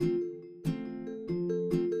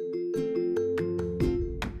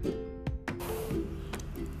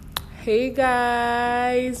Hey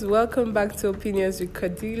guys, welcome back to Opinions with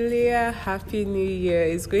Cordelia. Happy New Year.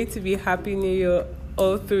 It's going to be Happy New Year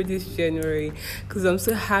all through this January because I'm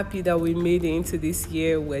so happy that we made it into this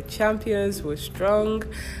year. We're champions, we're strong.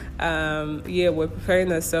 We're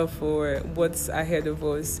preparing ourselves for what's ahead of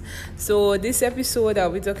us. So this episode I'll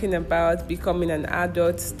be talking about becoming an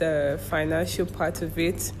adult, the financial part of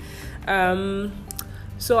it.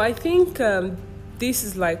 So I think this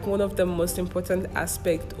is like one of the most important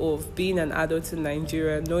aspects of being an adult in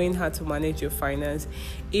Nigeria, knowing how to manage your finance.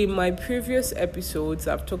 In my previous episodes,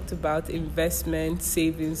 I've talked about investment,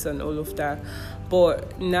 savings, and all of that.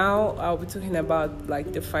 But now I'll be talking about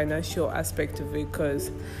like the financial aspect of it,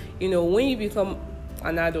 because when you become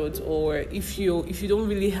an adult, or if you don't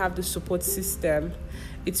really have the support system,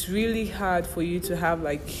 it's really hard for you to have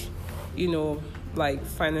like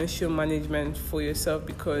financial management for yourself,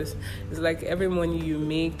 because it's like every money you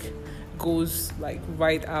make goes like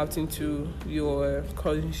right out into your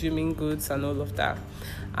consuming goods and all of that,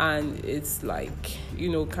 and it's like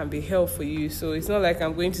can be hell for you. So it's not like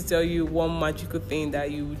I'm going to tell you one magical thing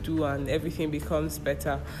that you do and everything becomes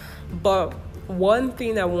better. But one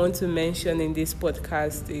thing I want to mention in this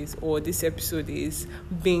podcast this episode is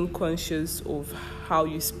being conscious of how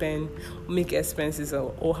you spend, make expenses,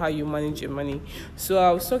 or how you manage your money. So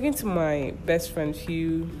I was talking to my best friend a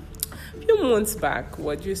few months back.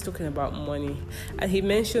 We're just talking about money, and he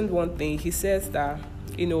mentioned one thing. He says that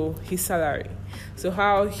his salary. So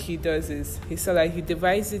how he does is his salary, he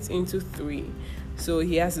divides it into three. So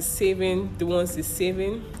he has a saving, the ones he's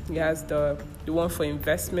saving, he has the one for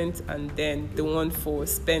investment, and then the one for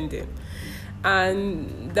spending.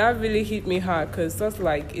 And that really hit me hard, because that's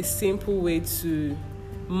like a simple way to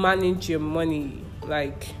manage your money,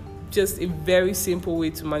 like just a very simple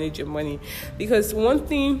way to manage your money. Because one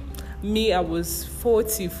thing I was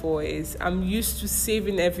 40 for is I'm used to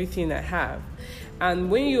saving everything I have.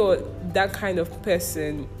 And when you're that kind of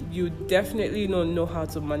person, you definitely don't know how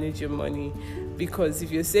to manage your money. Because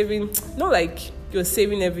if you're saving, not like you're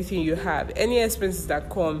saving everything you have, any expenses that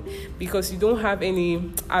come, because you don't have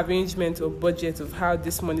any arrangement or budget of how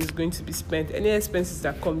this money is going to be spent, any expenses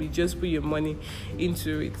that come, you just put your money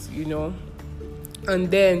into it,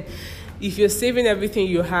 And then if you're saving everything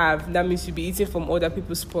you have, that means you'll be eating from other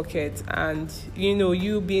people's pockets. And,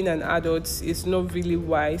 you being an adult is not really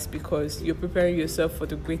wise, because you're preparing yourself for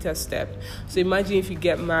the greater step. So imagine if you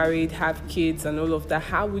get married, have kids and all of that.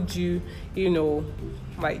 How would you,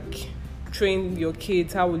 train your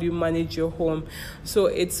kids? How will you manage your home? So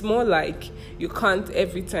it's more like you can't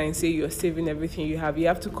every time say you're saving everything you have. You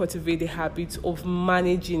have to cultivate the habit of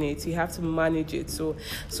managing it. You have to manage it. So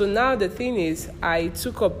now the thing is, I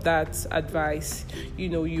took up that advice.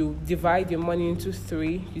 You divide your money into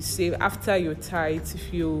three. You save after your tithes.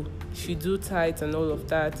 If you do tithes and all of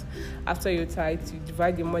that, after your tithes, you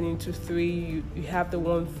divide your money into three. You have the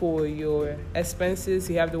one for your expenses,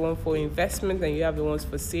 you have the one for investment, and you have the ones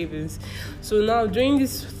for savings. So now doing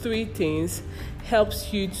these three things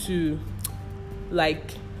helps you to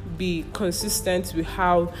be consistent with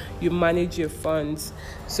how you manage your funds.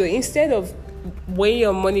 So instead of when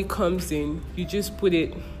your money comes in, you just put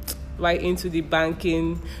it right into the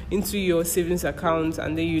banking, into your savings account,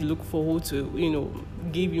 and then you look for who to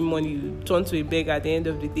give you money. You turn to a beggar at the end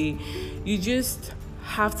of the day. You just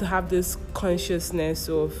have to have this consciousness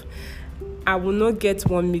of, I will not get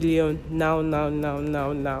 1 million now,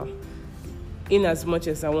 in as much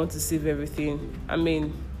as I want to save everything. I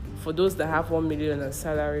mean, for those that have 1 million as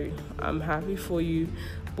salary, I'm happy for you.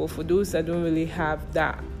 But for those that don't really have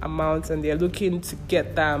that amount and they're looking to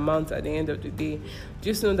get that amount at the end of the day,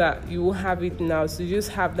 just know that you will have it now. So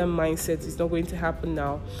just have that mindset. It's not going to happen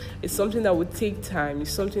now. It's something that will take time.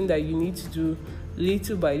 It's something that you need to do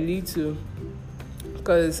little by little.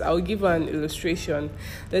 Because I'll give an illustration.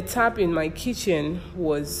 The tap in my kitchen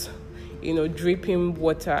was dripping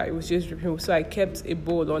water. It was just dripping. So I kept a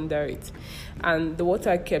bowl under it, and the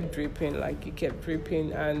water kept dripping,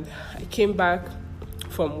 and I came back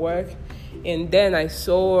from work, and then I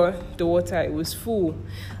saw the water, it was full,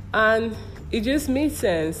 and it just made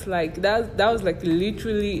sense. Like that was like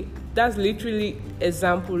literally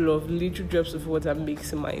example of little drops of water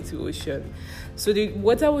mixing my mighty ocean. So the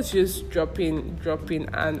water was just dropping,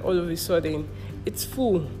 and all of a sudden it's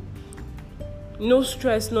full. No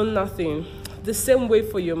stress, no nothing. The same way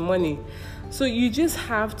for your money. So you just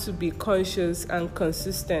have to be conscious and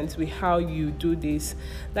consistent with how you do this.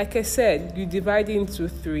 Like I said, you divide it into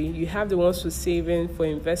 3. You have the ones for saving, for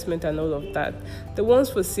investment and all of that. The ones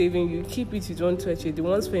for saving, you keep it, you don't touch it. The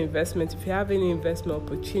ones for investment, if you have any investment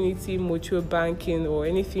opportunity, mutual banking or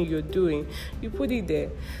anything you're doing, you put it there.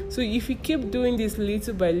 So if you keep doing this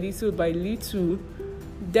little by little,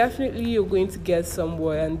 definitely you're going to get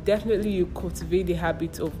somewhere, and definitely you cultivate the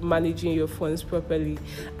habit of managing your funds properly.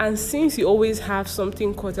 And since you always have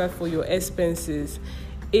something cut out for your expenses,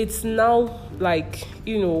 it's now like,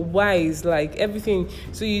 wise, like everything.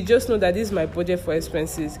 So you just know that this is my budget for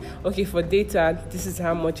expenses. Okay, for data, this is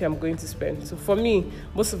how much I'm going to spend. So for me,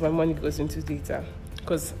 most of my money goes into data,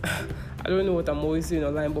 because I don't know what I'm always doing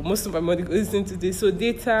online, but most of my money goes into this. So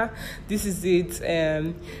data, this is it.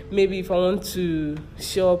 Maybe if I want to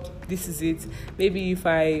shop, this is it. Maybe if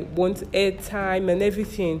I want airtime and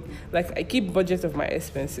everything, like I keep budget of my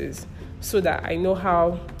expenses so that I know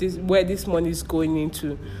where this money is going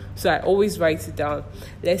into. So I always write it down.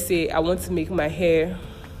 Let's say I want to make my hair.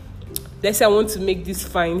 Let's say I want to make this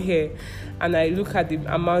fine hair, and I look at the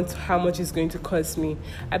amount, how much it's going to cost me.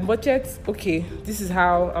 I budget, okay, this is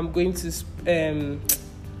how I'm going to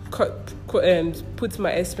put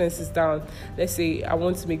my expenses down. Let's say I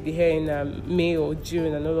want to make the hair in May or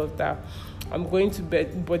June and all of that. I'm going to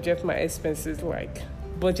budget my expenses, like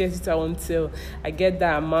budget it out until I get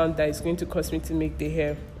that amount that is going to cost me to make the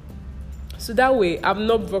hair. So that way, I've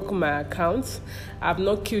not broken my account, I've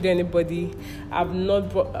not killed anybody, I've not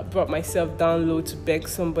brought myself down low to beg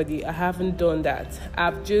somebody. I haven't done that.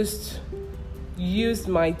 I've just used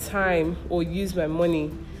my time or used my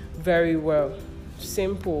money very well.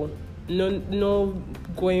 Simple. No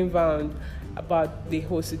going round about the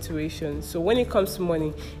whole situation. So when it comes to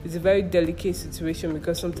money, it's a very delicate situation,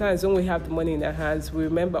 because sometimes when we have the money in our hands, we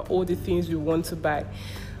remember all the things we want to buy.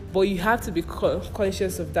 But you have to be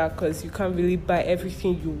conscious of that, because you can't really buy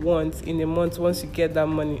everything you want in a month once you get that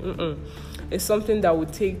money. It's something that will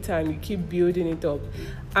take time. You keep building it up.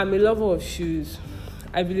 I'm a lover of shoes.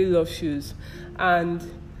 I really love shoes. And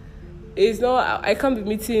it's not, I can't be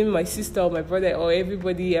meeting my sister or my brother or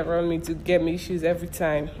everybody around me to get me shoes every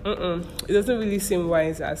time. It doesn't really seem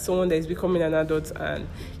wise as someone that is becoming an adult, and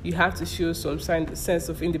you have to show some sense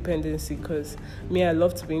of independence, because me, I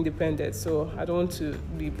love to be independent, so I don't want to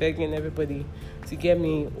be begging everybody to get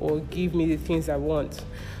me or give me the things I want.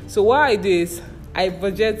 So what I do is I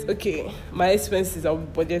budget, okay, my expenses, I'll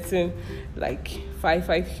be budgeting like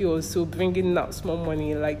 5k or so, bringing out small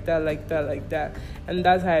money like that. And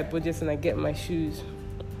that's how I budget, and I get my shoes.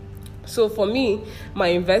 So for me, my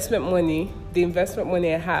investment money, the investment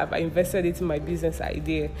money I have, I invested it in my business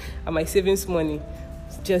idea, and my savings money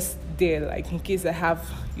just there, like in case I have,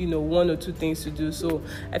 1 or 2 things to do. So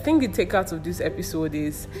I think the takeout of this episode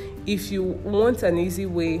is, if you want an easy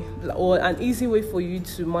way, or an easy way for you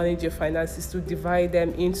to manage your finances, to divide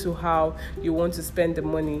them into how you want to spend the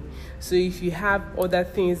money. So if you have other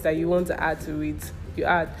things that you want to add to it, you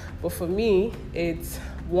add. But for me, it's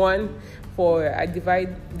 1, I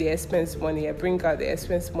divide the expense money, I bring out the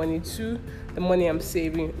expense money. 2, the money I'm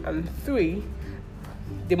saving, and 3,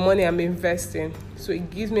 the money I'm investing. So it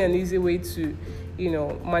gives me an easy way to,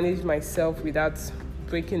 manage myself without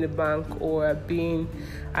breaking the bank or being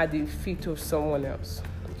at the feet of someone else.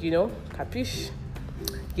 Capish?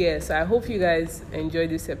 Yes, I hope you guys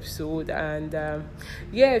enjoyed this episode. And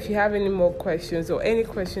if you have any more questions or any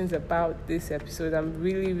questions about this episode, I'm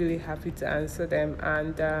really, really happy to answer them.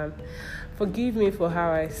 And forgive me for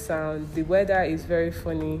how I sound. The weather is very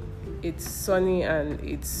funny. It's sunny and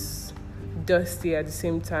it's dusty at the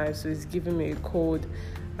same time, so it's giving me a cold,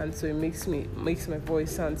 and so it makes my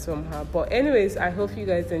voice sound somehow. But anyways, I hope you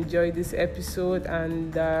guys enjoyed this episode,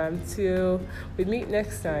 and till we meet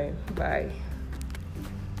next time, bye.